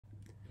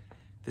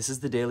This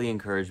is the daily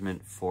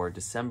encouragement for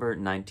December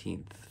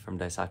 19th from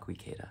Daisaku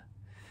Ikeda.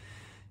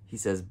 He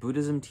says,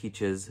 Buddhism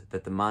teaches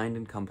that the mind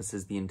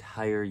encompasses the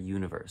entire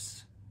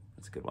universe.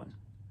 That's a good one.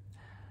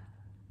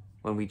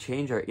 When we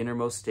change our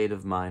innermost state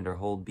of mind, our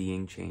whole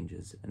being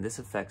changes, and this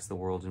affects the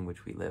world in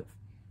which we live.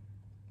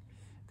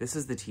 This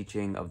is the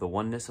teaching of the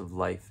oneness of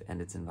life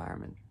and its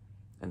environment,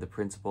 and the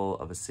principle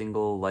of a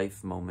single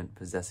life moment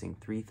possessing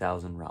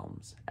 3,000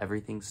 realms.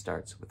 Everything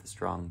starts with a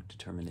strong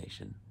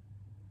determination.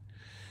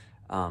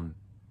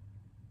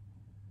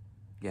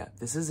 Yeah,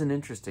 this is an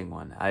interesting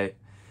one.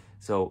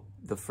 So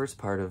the first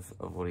part of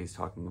what he's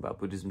talking about,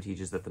 Buddhism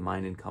teaches that the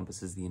mind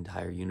encompasses the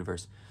entire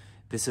universe.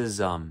 This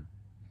is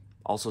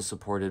also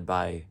supported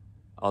by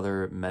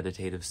other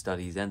meditative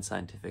studies and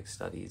scientific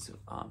studies.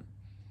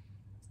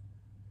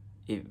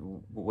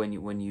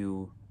 When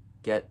you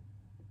get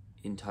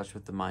in touch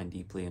with the mind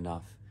deeply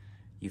enough,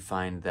 you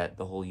find that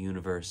the whole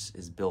universe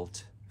is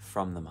built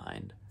from the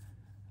mind.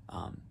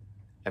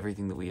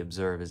 Everything that we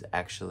observe is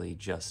actually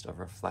just a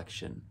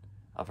reflection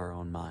of our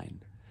own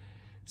mind.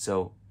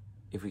 So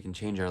if we can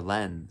change our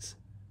lens,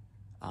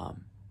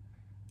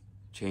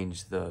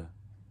 change the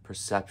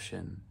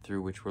perception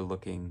through which we're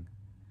looking,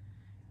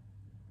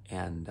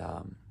 and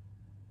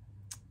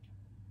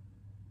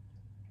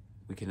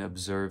we can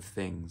observe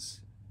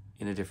things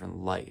in a different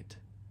light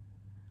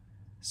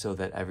so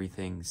that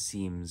everything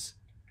seems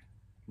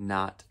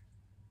not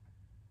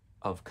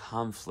of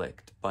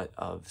conflict, but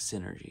of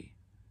synergy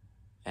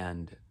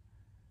and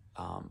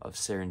of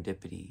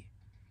serendipity.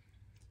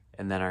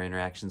 And then our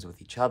interactions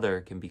with each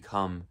other can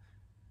become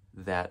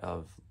that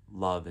of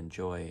love and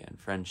joy and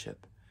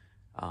friendship.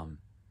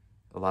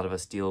 A lot of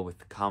us deal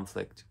with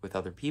conflict with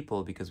other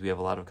people because we have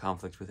a lot of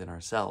conflict within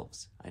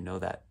ourselves. I know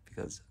that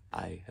because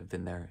I have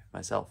been there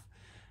myself.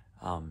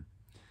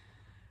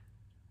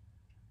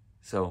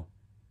 So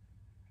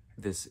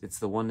it's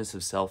the oneness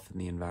of self and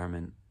the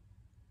environment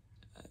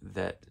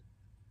that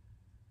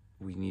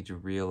we need to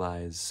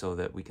realize so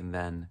that we can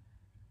then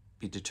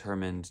be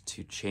determined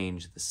to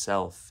change the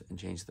self and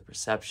change the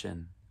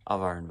perception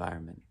of our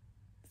environment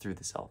through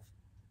the self.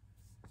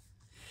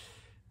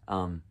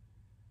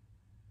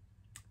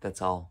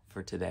 That's all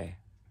for today.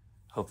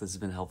 Hope this has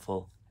been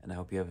helpful, and I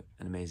hope you have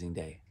an amazing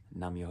day.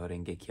 Nam-myoho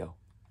Renge Kyo.